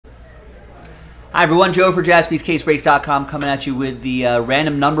Hi everyone, Joe for JaspysCaseBreaks.com coming at you with the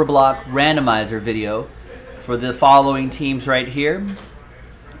random number block randomizer video for the following teams right here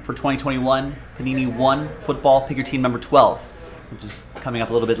for 2021 Panini 1 football. Pick your team number 12, which is coming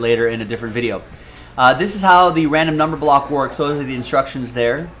up a little bit later in a different video. This is how the random number block works. Those are the instructions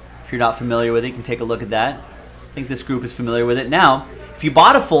there. If you're not familiar with it, you can take a look at that. I think this group is familiar with it. Now, if you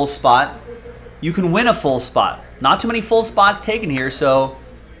bought a full spot, you can win a full spot. Not too many full spots taken here, so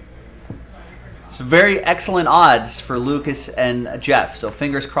it's very excellent odds for Lucas and Jeff. So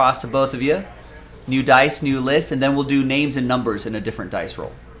fingers crossed to both of you. New dice, new list, and then we'll do names and numbers in a different dice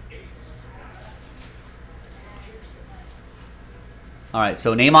roll. All right,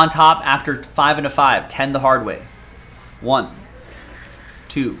 so name on top after 5 and a 5. 10 the hard way. 1,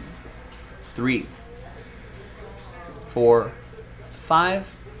 2, 3, 4,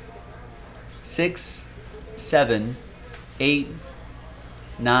 5, 6, 7, 8,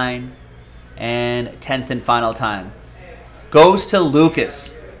 9, and 10th and final time. Goes to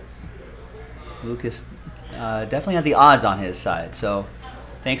Lucas. Lucas definitely had the odds on his side. So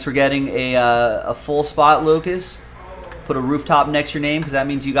thanks for getting a full spot, Lucas. Put a rooftop next to your name because that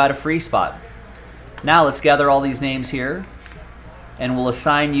means you got a free spot. Now let's gather all these names here and we'll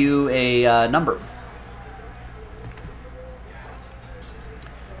assign you a number.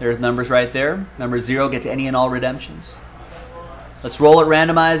 There's numbers right there. Number 0 gets any and all redemptions. Let's roll it,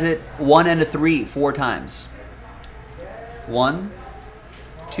 randomize it. 1 and a 3, 4 times. 1,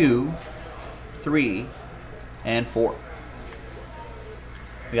 2, 3, and 4.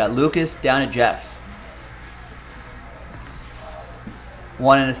 We got Lucas down to Jeff.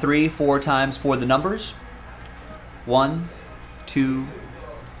 1 and a 3, 4 times for the numbers. 1, 2,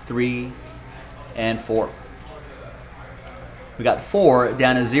 3, and 4. We got 4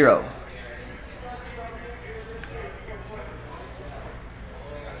 down to 0.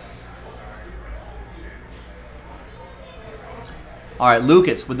 All right,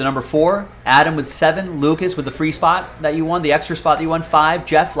 Lucas with the number 4, Adam with 7, Lucas with the free spot that you won, the extra spot that you won, 5,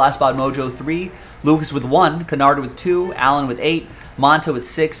 Jeff, last spot mojo 3, Lucas with 1, Kennard with 2, Alan with 8, Monta with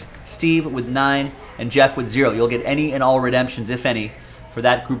 6, Steve with 9, and Jeff with 0. You'll get any and all redemptions, if any, for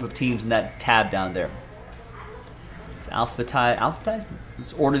that group of teams in that tab down there. It's alphabetized.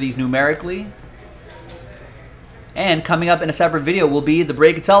 Let's order these numerically. And coming up in a separate video will be the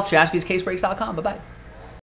break itself, JaspysCaseBreaks.com. Bye-bye.